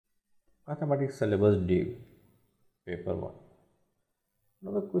Mathematics syllabus D, paper 1.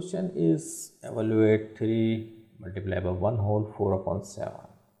 Now the question is evaluate 3 multiplied by 1 whole 4 upon 7.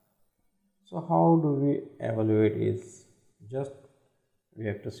 So how do we evaluate is just we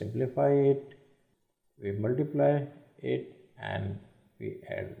have to simplify it, we multiply it and we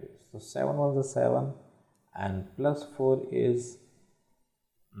add this. So 7 was a 7 and plus 4 is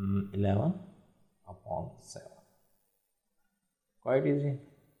 11 upon 7. Quite easy.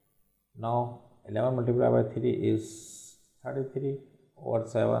 Now 11 multiplied by 3 is 33 over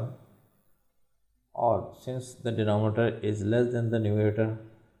 7, or since the denominator is less than the numerator,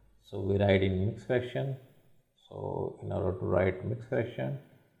 so we write in mixed fraction. So in order to write mixed fraction,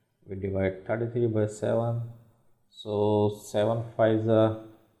 we divide 33 by 7. So 7 5s are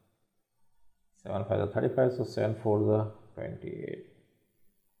 35, so 7 4s are 28.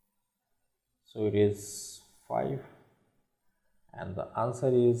 So it is 5 and the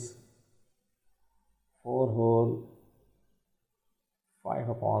answer is 4 whole 5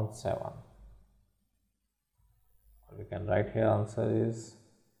 upon 7. Or we can write here answer is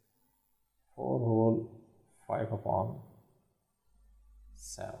 4 whole 5 upon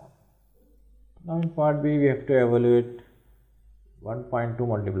 7. Now in part B we have to evaluate 1.2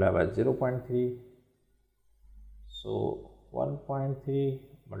 multiplied by 0.3. So 1.3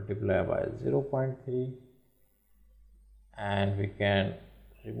 multiplied by 0.3, and we can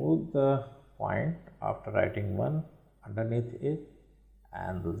remove the point after writing 1 underneath it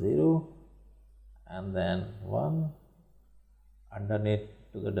and the 0 and then 1 underneath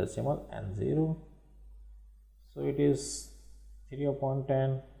to the decimal and 0. So it is 3 upon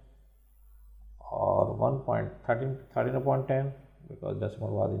 10 or 13 upon 10 because decimal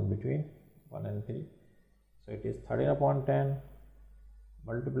was in between 1 and 3. So it is 13 upon 10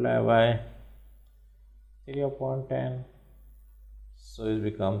 multiplied by 3 upon 10. So it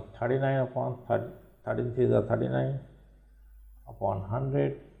becomes 39 upon 13 3s are 39 upon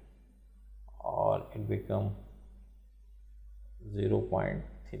 100, or it becomes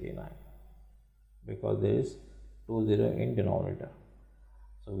 0.39 because there is 2 0 in denominator.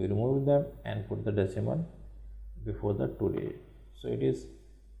 So we remove them and put the decimal before the 2 digit. So it is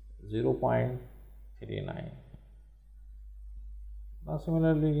 0.39. Now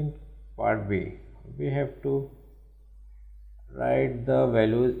similarly in part B we have to write the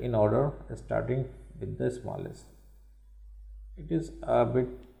values in order starting with the smallest. It is a bit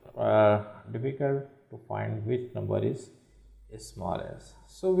difficult to find which number is smallest.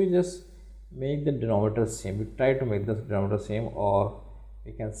 So we just make the denominator same. We try to make the denominator same, or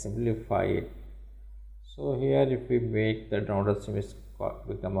we can simplify it. So here if we make the denominator same, it's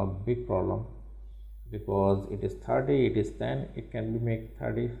become a big problem because it is 30, it is 10, it can be make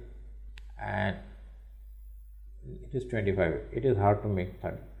 30 and it is 25. It is hard to make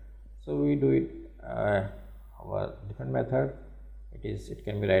 30. So we do it our different method. It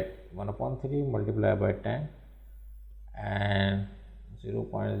can be write 1 upon 3 multiplied by 10 and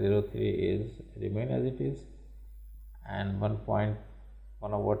 0.03 is remain as it is, and 1.1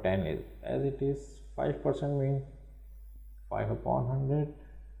 over 10 is as it is. 5% mean 5 upon 100,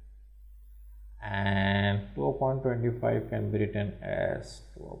 and 2 upon 25 can be written as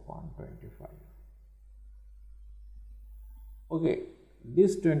 2 upon 25. Okay,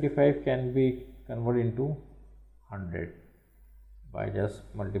 this 25 can be converted into 100 by just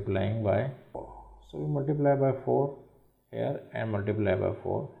multiplying by 4. So we multiply by 4 here and multiply by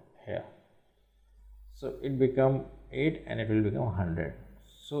 4 here. So it become 8 and it will become 100.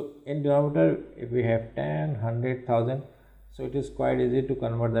 So in denominator if we have 10, 100, 1000, so it is quite easy to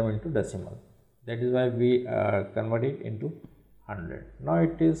convert them into decimal. That is why we convert it into 100. Now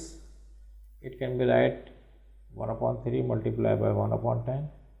it can be write 1 upon 3 multiplied by 1 upon 10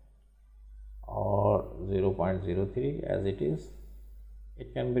 or 0.03 as it is.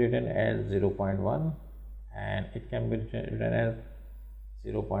 It can be written as 0.1 and it can be written as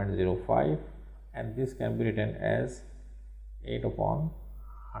 0.05, and this can be written as 8 upon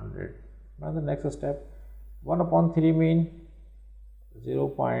 100. Now the next step, 1 upon 3 mean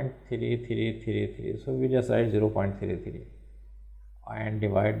 0.3333. So we just write 0.33 and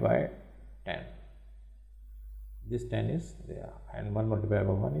divide by 10. This 10 is there and 1 multiplied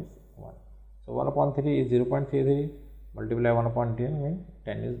by 1 is 1. So 1 upon 3 is 0.33 multiply 1 upon 10 means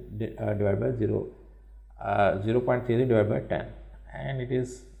 10 is divided by 0.33 divided by 10, and it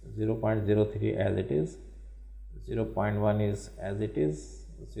is 0.03 as it is, 0.1 is as it is,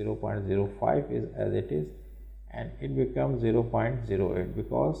 0.05 is as it is, and it becomes 0.08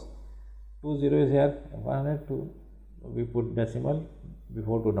 because 2 0 is here, 102 we put decimal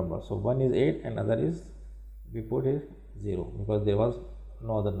before two numbers. So one is 8 and other is we put is 0 because there was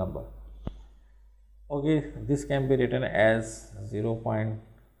no other number. Okay, this can be written as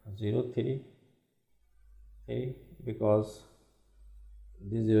 0.033 because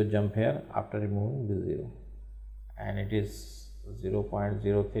this 0 jump here after removing this 0, and it is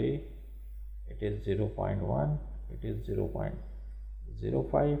 0.03, it is 0.1, it is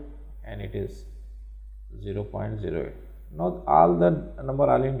 0.05, and it is 0.08. Now all the number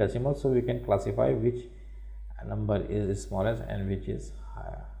are in decimal, so we can classify which number is smallest and which is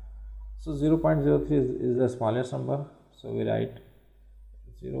higher. So 0.03 is the smallest number, so we write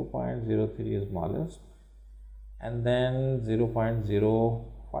 0.03 is smallest, and then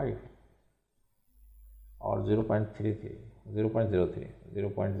 0.05 or 0.33, 0.03 here,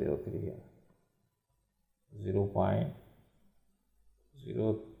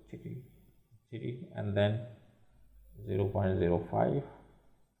 0.033, and then 0.05,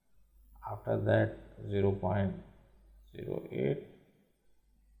 after that 0.08,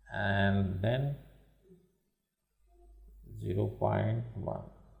 and then 0.1.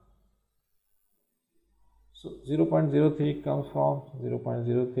 So 0.03 comes from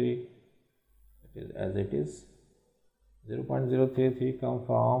 0.03, it is as it is. 0.033 comes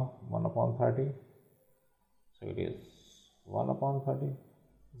from 1 upon 30, so it is 1 upon 30.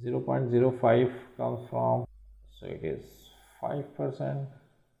 0.05 comes from, so it is 5%,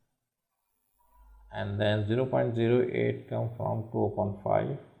 and then 0.08 comes from 2 upon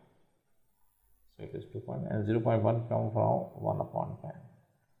 5, so it is 2 point, and 0.1 comes from 1 upon 10.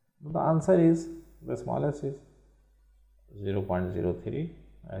 The answer is, the smallest is 0.03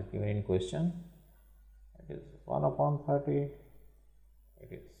 as given in question. It is 1 upon 30,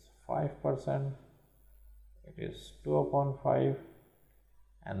 it is 5%, it is 2 upon 5,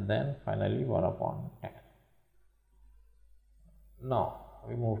 and then finally 1 upon 10. Now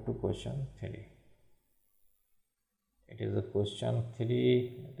we move to question 3. It is a question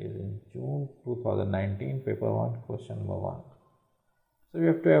 3, it is in June 2019, paper 1, question number 1. So we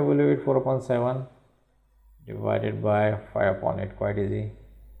have to evaluate 4 upon 7 divided by 5 upon 8, quite easy.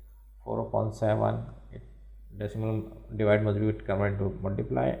 4 upon 7, decimal divide must be converted to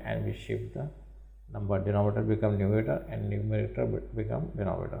multiply, and we shift the number, denominator become numerator and numerator become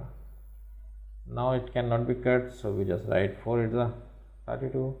denominator. Now it cannot be cut, so we just write 4 is the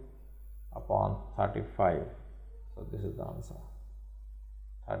 32 upon 35. So this is the answer.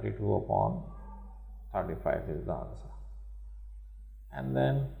 32 upon 35 is the answer. And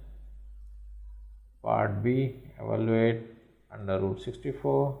then part B, evaluate under root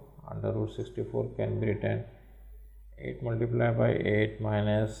 64. Under root 64 can be written 8 multiplied by 8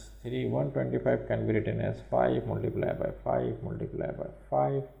 minus 3. 125 can be written as 5 multiplied by 5 multiplied by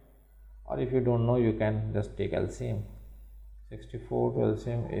 5. Or if you don't know, you can just take LCM. 64 to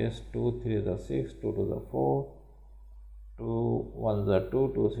LCM is 2 3 is the 6, 2 to the 4, 2 1 the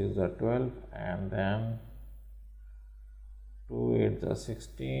 2, 2 6 the 12, and then 2 8 the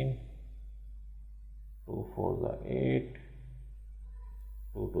 16, 2 4 the 8,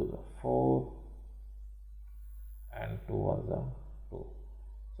 2 to the 4, and 2 1 the 2.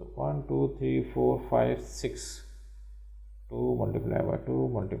 So 1 2 3 4 5 6. 2 multiplied by 2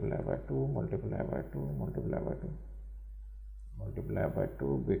 multiplied by 2 multiplied by 2 multiplied by 2 multiplied by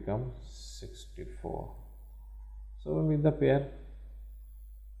 2 becomes 64. So with the pair,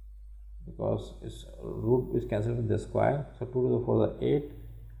 because its root is cancelled with the square, so 2 to the 4 the 8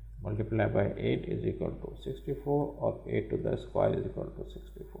 multiplied by 8 is equal to 64, or 8 to the square is equal to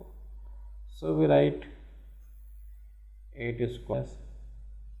 64. So we write 8 is square,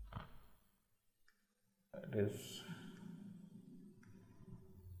 it is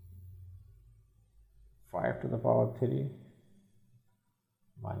 5 to the power 3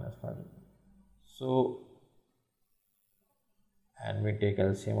 minus 5. So, and we take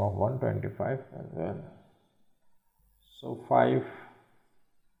LCM of 125 as well. So 5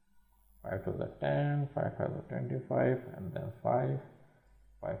 to the 10, 5 to the 25, and then 5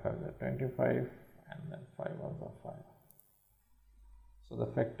 to the 25, and then 5 was the 5. So the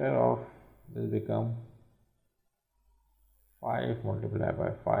factor of this become 5 multiplied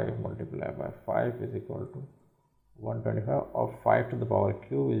by 5 multiplied by 5 is equal to 125, or 5 to the power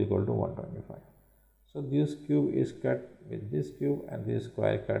cube is equal to 125. So this cube is cut with this cube, and this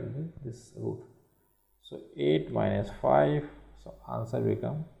square cut with this root. So 8 minus 5, so answer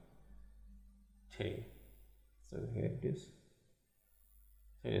become 3. So here it is.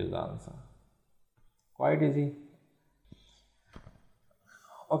 Here is the answer. Quite easy.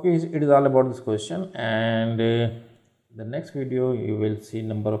 Okay, it is all about this question, and the next video you will see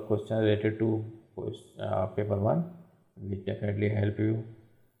number of questions related to paper 1, which definitely help you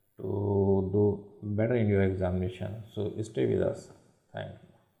to do better in your examination. So stay with us. Thank you.